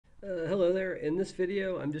Hello there. In this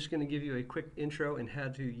video, I'm just going to give you a quick intro in how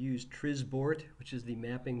to use Trizbort, which is the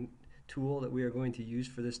mapping tool that we are going to use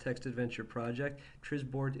for this text adventure project.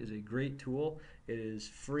 Trizbort is a great tool. It is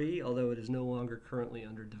free, although it is no longer currently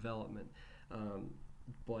under development.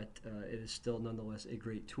 But it is still nonetheless a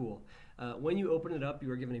great tool. When you open it up,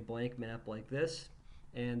 you are given a blank map like this,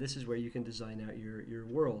 and this is where you can design out your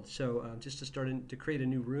world. So just to create a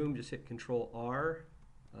new room, just hit Control R.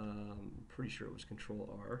 Pretty sure it was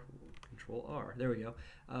Control R. Control R. There we go.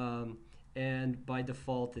 And by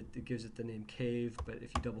default, it gives it the name Cave. But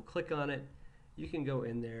if you double click on it, you can go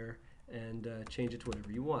in there and change it to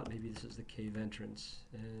whatever you want. Maybe this is the cave entrance.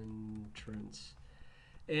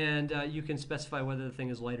 And you can specify whether the thing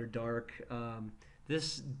is light or dark.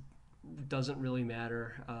 This doesn't really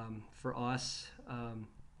matter for us.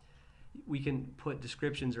 We can put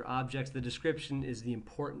descriptions or objects. The description is the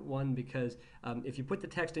important one because if you put the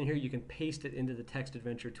text in here, you can paste it into the text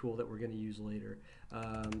adventure tool that we're going to use later.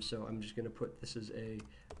 So I'm just going to put this is a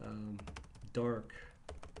dark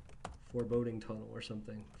foreboding tunnel or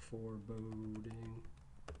something. Foreboding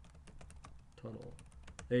tunnel.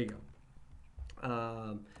 There you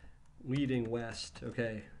go. Leading west.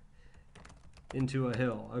 Okay. Into a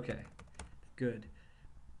hill. Okay. Good.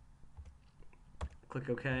 Click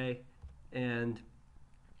OK. And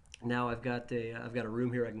now I've got a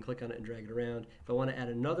room here. I can click on it and drag it around. If I want to add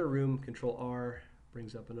another room, Control R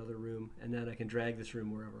brings up another room, and then I can drag this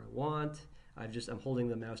room wherever I want. I'm holding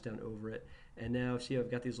the mouse down over it, and now see I've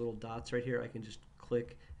got these little dots right here. I can just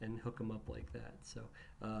click and hook them up like that. So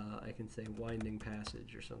I can say winding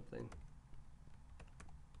passage or something.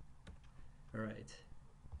 All right.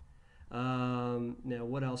 Now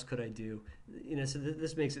what else could I do? So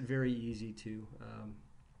this makes it very easy to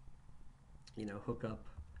hook up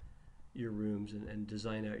your rooms and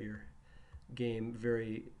design out your game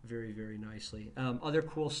very, very, very nicely. Other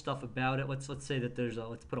cool stuff about it. Let's say that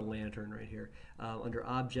let's put a lantern right here. Under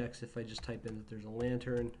objects, if I just type in that there's a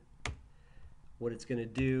lantern, what it's going to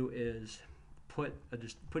do is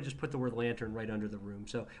just put the word lantern right under the room.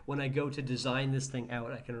 So when I go to design this thing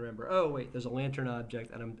out, I can remember, oh wait, there's a lantern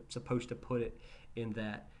object, and I'm supposed to put it in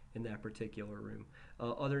that particular room.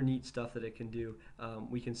 Other neat stuff that it can do,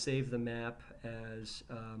 we can save the map as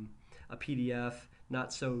a PDF.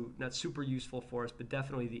 Not super useful for us, but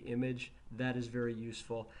definitely the image, that is very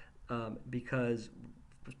useful because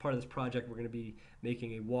as part of this project we're going to be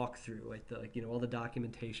making a walkthrough, all the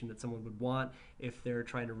documentation that someone would want if they're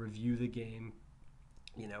trying to review the game,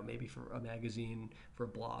 maybe for a magazine, for a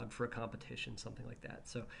blog, for a competition, something like that.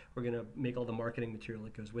 So we're going to make all the marketing material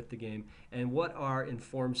that goes with the game. And what are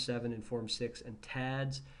Inform 7, Inform 6, and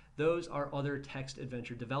TADS? Those are other text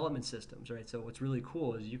adventure development systems, right? So what's really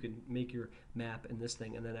cool is you can make your map in this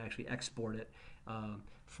thing and then actually export it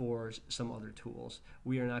for some other tools.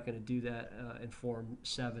 We are not going to do that. Inform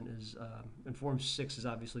 6 has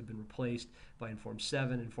obviously been replaced by Inform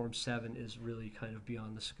 7. Inform 7 is really kind of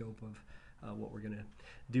beyond the scope of what we're going to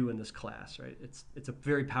do in this class, right? It's a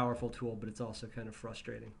very powerful tool, but it's also kind of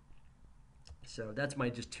frustrating. So that's my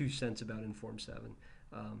just 2 cents about Inform 7,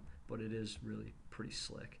 but it is really pretty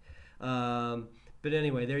slick. But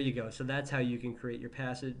anyway, there you go. So that's how you can create your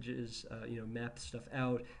passages, map stuff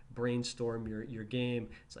out, brainstorm your game.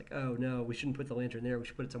 It's like, oh no, we shouldn't put the lantern there. We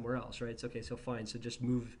should put it somewhere else, right? It's okay, so fine. So just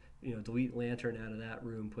move, delete lantern out of that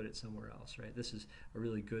room, put it somewhere else, right? This is a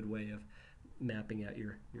really good way of mapping out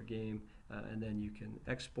your game, and then you can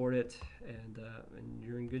export it, and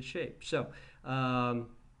you're in good shape. So.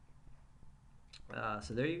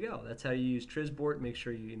 So there you go. That's how you use Trizbort. Make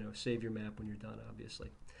sure you save your map when you're done,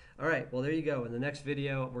 obviously. All right, well, there you go. In the next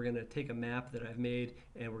video, we're going to take a map that I've made,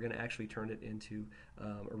 and we're going to actually turn it into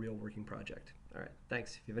a real working project. All right,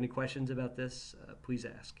 thanks. If you have any questions about this, please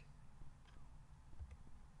ask.